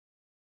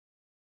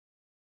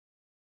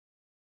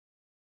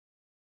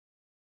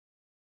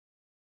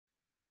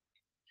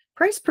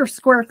Price per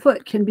square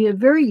foot can be a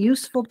very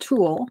useful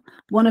tool,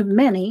 one of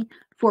many,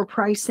 for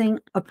pricing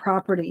a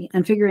property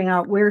and figuring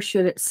out where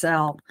should it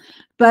sell.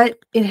 But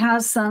it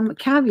has some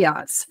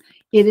caveats.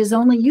 It is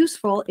only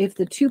useful if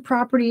the two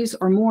properties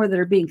or more that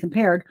are being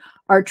compared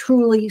are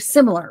truly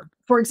similar.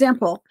 For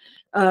example,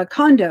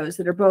 condos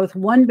that are both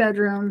one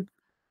bedroom,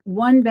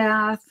 one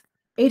bath,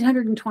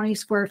 820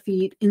 square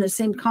feet in the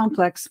same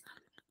complex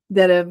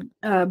that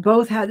have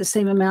both had the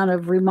same amount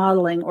of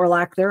remodeling or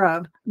lack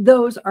thereof,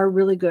 those are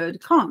really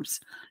good comps.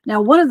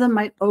 Now, one of them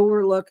might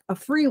overlook a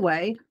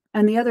freeway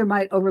and the other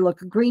might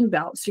overlook a green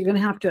belt. So you're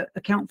going to have to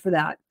account for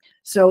that.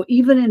 So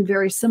even in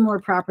very similar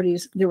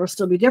properties, there will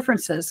still be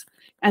differences,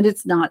 and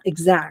it's not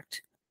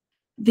exact.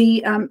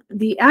 The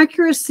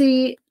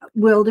accuracy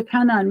will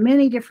depend on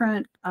many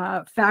different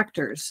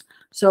factors.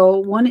 So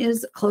one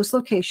is close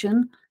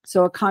location.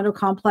 So a condo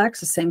complex,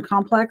 the same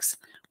complex,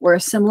 or a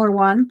similar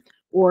one.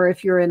 Or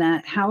if you're in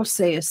a house,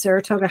 say a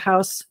Saratoga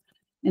house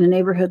in a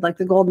neighborhood like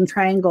the Golden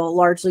Triangle,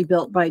 largely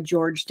built by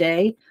George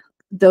Day,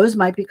 those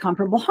might be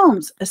comparable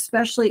homes,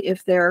 especially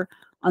if they're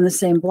on the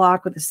same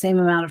block with the same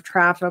amount of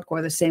traffic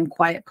or the same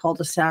quiet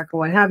cul-de-sac or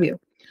what have you.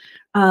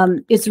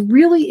 It's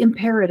really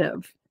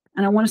imperative,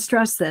 and I want to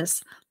stress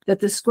this, that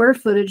the square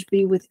footage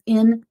be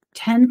within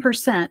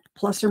 10%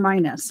 plus or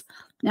minus.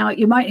 Now,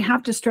 you might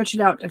have to stretch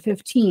it out to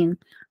 15,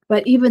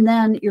 but even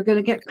then, you're going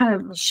to get kind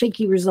of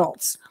shaky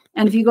results.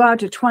 And if you go out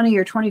to 20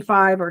 or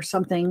 25 or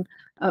something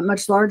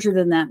much larger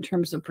than that in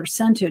terms of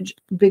percentage,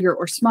 bigger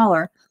or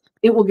smaller,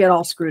 it will get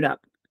all screwed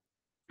up.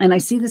 And I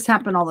see this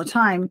happen all the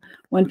time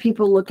when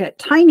people look at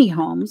tiny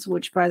homes,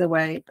 which, by the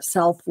way,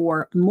 sell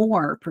for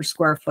more per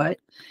square foot,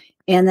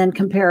 and then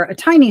compare a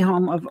tiny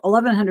home of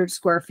 1,100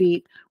 square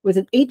feet with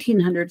an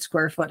 1,800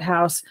 square foot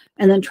house,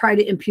 and then try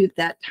to impute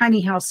that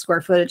tiny house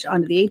square footage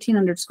onto the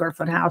 1,800 square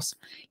foot house.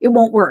 It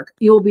won't work.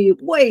 You'll be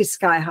way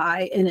sky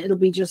high, and it'll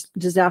be just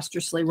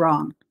disastrously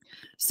wrong.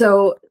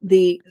 So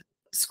the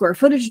square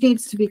footage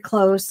needs to be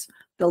close.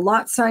 The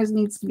lot size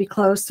needs to be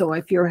close. So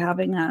if you're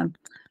having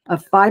a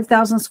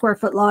 5,000 square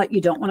foot lot,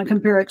 you don't want to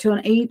compare it to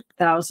an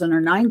 8,000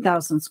 or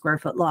 9,000 square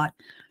foot lot.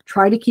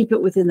 Try to keep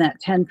it within that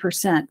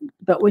 10%.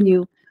 But when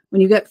you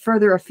get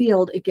further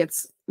afield, it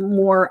gets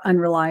more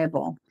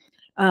unreliable.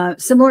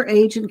 Similar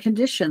age and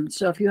condition.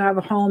 So if you have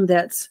a home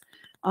that's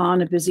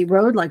on a busy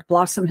road like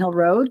Blossom Hill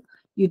Road,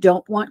 you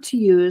don't want to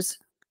use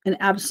an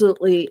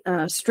absolutely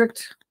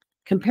strict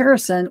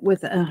comparison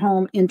with a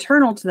home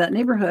internal to that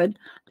neighborhood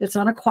that's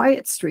on a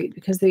quiet street,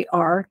 because they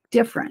are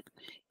different.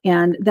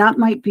 And that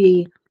might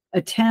be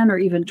a 10 or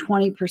even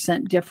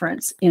 20%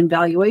 difference in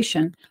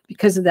valuation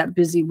because of that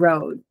busy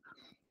road.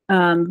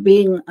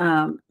 Being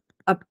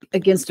up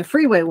against a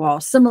freeway wall,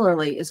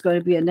 similarly, is going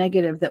to be a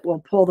negative that will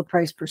pull the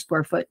price per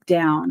square foot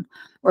down,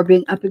 or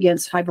being up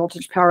against high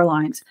voltage power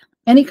lines.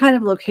 Any kind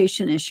of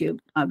location issue,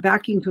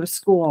 backing to a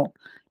school,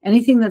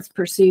 anything that's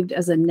perceived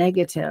as a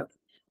negative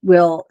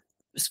will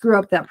screw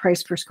up that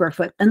price per square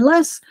foot,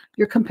 unless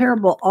your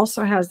comparable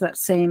also has that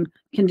same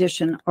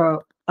condition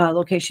or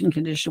location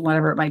condition,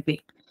 whatever it might be.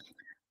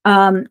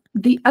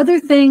 The other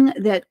thing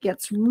that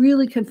gets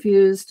really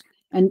confused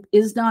and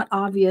is not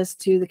obvious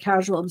to the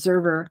casual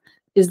observer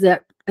is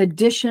that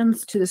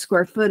additions to the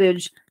square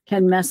footage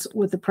can mess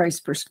with the price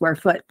per square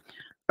foot.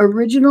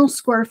 Original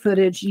square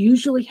footage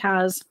usually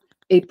has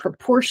a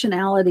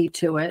proportionality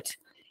to it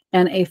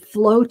and a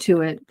flow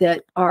to it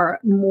that are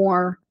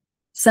more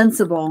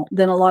sensible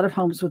than a lot of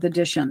homes with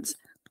additions.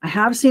 I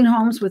have seen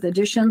homes with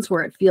additions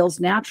where it feels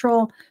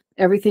natural.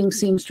 Everything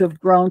seems to have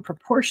grown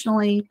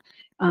proportionally,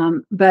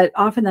 but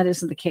often that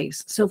isn't the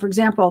case. So for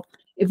example,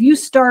 if you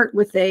start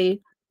with a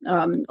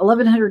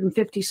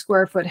 1,150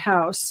 square foot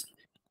house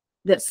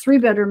that's 3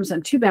 bedrooms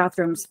and 2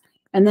 bathrooms,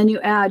 and then you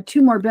add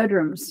 2 more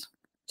bedrooms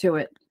to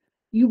it,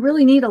 you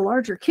really need a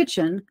larger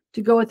kitchen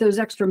to go with those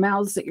extra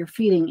mouths that you're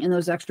feeding in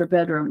those extra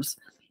bedrooms.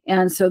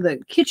 And so the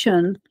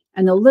kitchen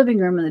and the living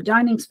room and the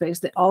dining space,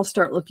 they all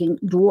start looking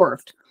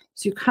dwarfed.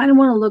 So you kind of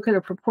want to look at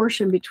a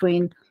proportion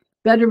between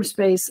bedroom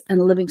space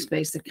and living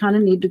space. They kind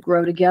of need to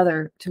grow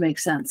together to make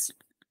sense.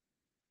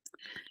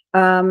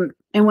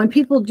 And when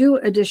people do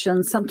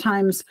additions,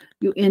 sometimes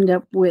you end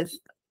up with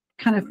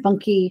kind of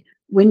funky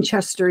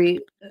Winchestery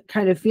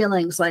kind of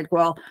feelings, like,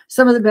 well,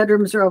 some of the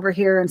bedrooms are over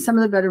here and some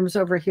of the bedrooms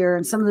over here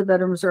and some of the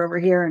bedrooms are over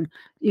here,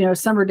 and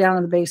some are down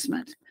in the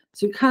basement.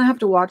 So you kind of have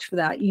to watch for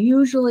that.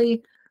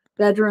 Usually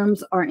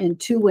bedrooms are in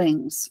 2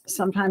 wings.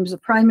 Sometimes the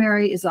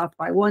primary is off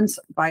by one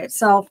by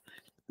itself.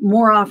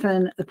 More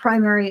often the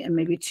primary and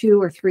maybe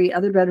 2 or 3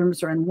 other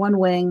bedrooms are in 1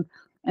 wing,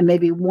 and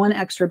maybe 1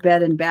 extra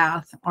bed and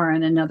bath are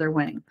in another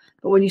wing.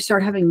 But when you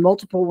start having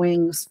multiple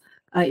wings,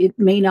 it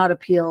may not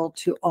appeal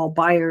to all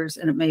buyers,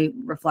 and it may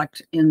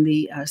reflect in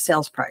the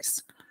sales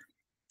price.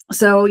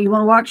 So you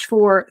want to watch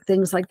for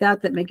things like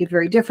that that make it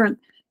very different.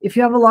 If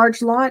you have a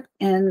large lot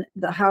and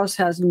the house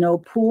has no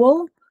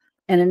pool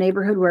in a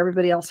neighborhood where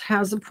everybody else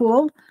has a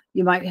pool,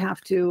 you might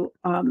have to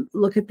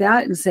look at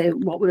that and say,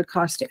 what would it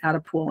cost to add a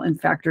pool, and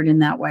factor it in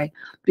that way,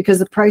 because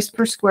the price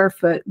per square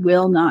foot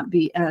will not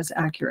be as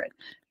accurate.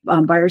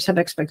 Buyers have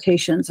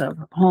expectations of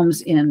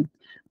homes in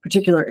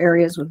particular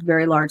areas with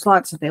very large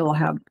lots that they will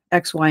have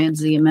X, Y, and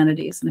Z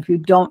amenities. And if you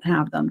don't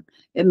have them,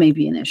 it may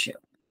be an issue.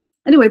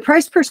 Anyway,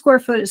 price per square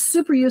foot is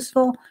super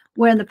useful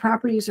when the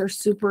properties are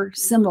super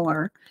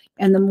similar.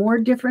 And the more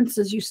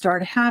differences you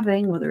start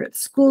having, whether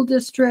it's school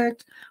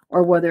district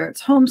or whether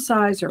it's home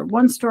size or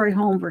one-story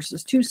home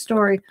versus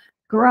two-story,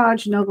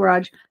 garage, no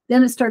garage,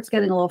 then it starts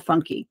getting a little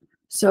funky.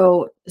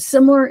 So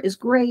similar is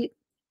great,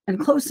 and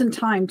close in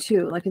time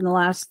too, like in the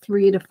last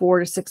 3 to 4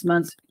 to 6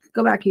 months.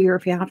 Go back a year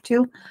if you have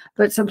to,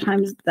 but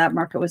sometimes that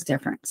market was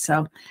different.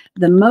 So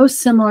the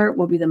most similar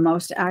will be the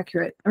most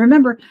accurate.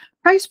 Remember,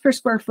 price per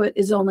square foot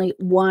is only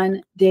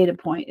one data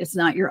point. It's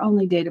not your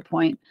only data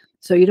point.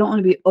 So you don't want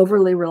to be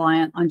overly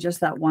reliant on just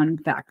that one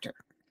factor.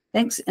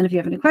 Thanks. And if you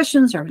have any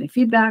questions or have any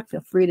feedback,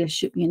 feel free to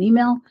shoot me an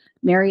email,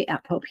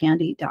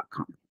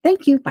 mary@popehandy.com.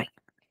 Thank you. Bye.